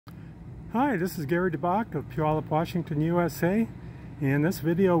Hi, this is Gary DeBach of Puyallup, Washington, USA, and this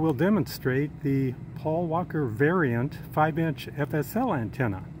video will demonstrate the Paul Walker variant 5-inch FSL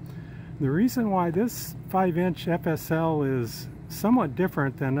antenna. The reason why this 5-inch FSL is somewhat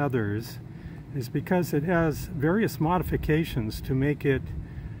different than others is because it has various modifications to make it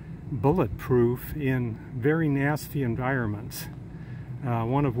bulletproof in very nasty environments.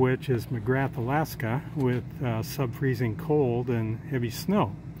 One of which is McGrath, Alaska, with subfreezing cold and heavy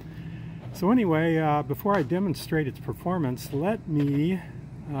snow. So anyway, before I demonstrate its performance, let me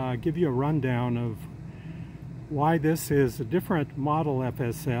give you a rundown of why this is a different model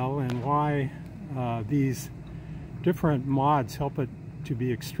FSL and why these different mods help it to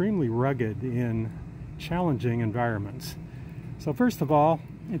be extremely rugged in challenging environments. So first of all,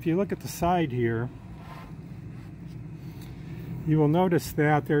 if you look at the side here, you will notice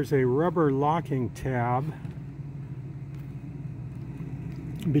that there's a rubber locking tab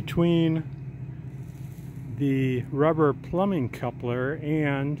between the rubber plumbing coupler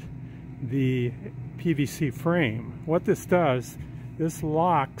and the PVC frame. What this does, this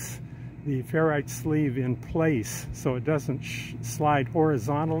locks the ferrite sleeve in place so it doesn't slide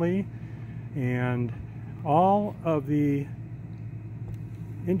horizontally, and all of the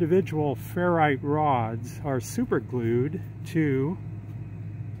individual ferrite rods are super glued to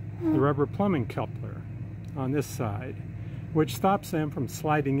the rubber plumbing coupler on this side, which stops them from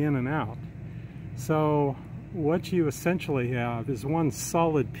sliding in and out. So what you essentially have is one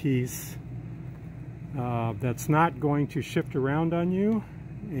solid piece that's not going to shift around on you,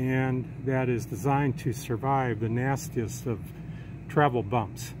 and that is designed to survive the nastiest of travel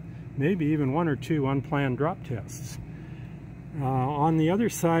bumps, maybe even one or two unplanned drop tests. On the other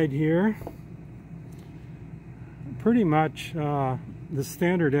side here, pretty much the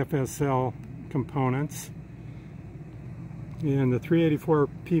standard FSL components, and the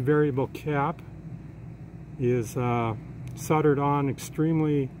 384P variable cap is soldered on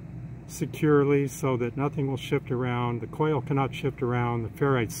extremely securely so that nothing will shift around. The coil cannot shift around, the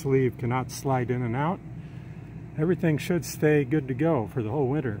ferrite sleeve cannot slide in and out. Everything should stay good to go for the whole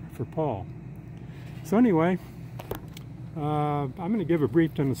winter for Paul. So anyway, I'm going to give a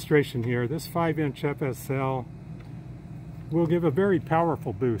brief demonstration here. This 5-inch FSL will give a very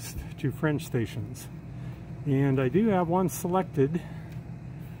powerful boost to fringe stations. And I do have one selected,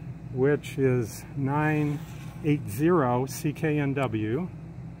 which is 980 CKNW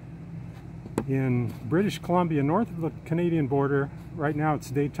in British Columbia, north of the Canadian border. Right now it's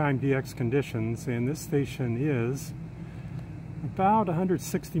daytime DX conditions, and this station is about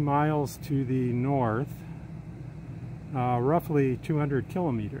 160 miles to the north, roughly 200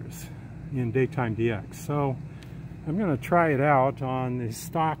 kilometers in daytime DX. So I'm going to try it out on the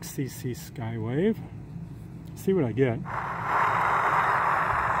stock CC Skywave, see what I get.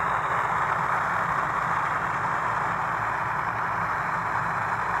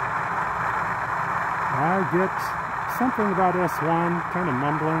 I get something about S1, kind of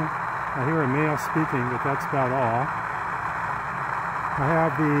mumbling. I hear a male speaking, but that's about all. I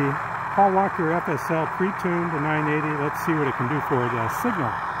have the Paul Walker FSL pre-tuned to 980. Let's see what it can do for the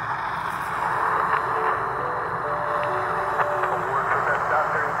signal.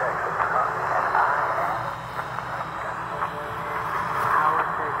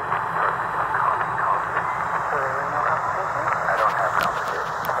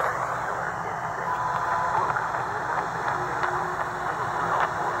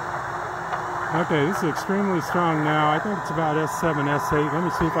 Okay, this is extremely strong now. I think it's about S7, S8. Let me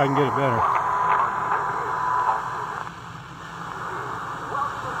see if I can get it better.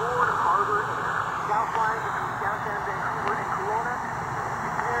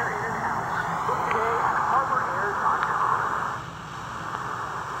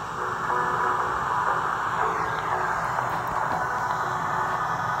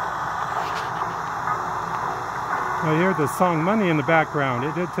 I hear the song Money in the background.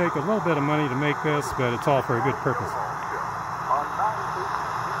 It did take a little bit of money to make this, but it's all for a good purpose.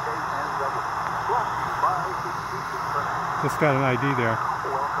 Just got an ID there.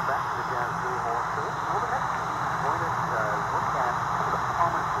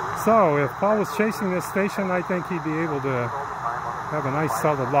 So if Paul was chasing this station, I think he'd be able to have a nice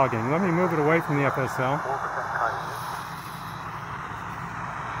solid logging. Let me move it away from the FSL.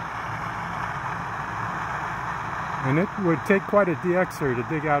 And it would take quite a DXer to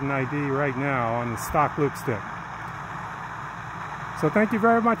dig out an ID right now on the stock loop stick. So thank you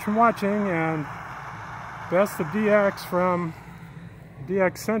very much for watching, and best of DX from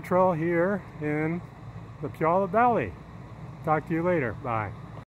DX Central here in the Puyallup Valley. Talk to you later. Bye.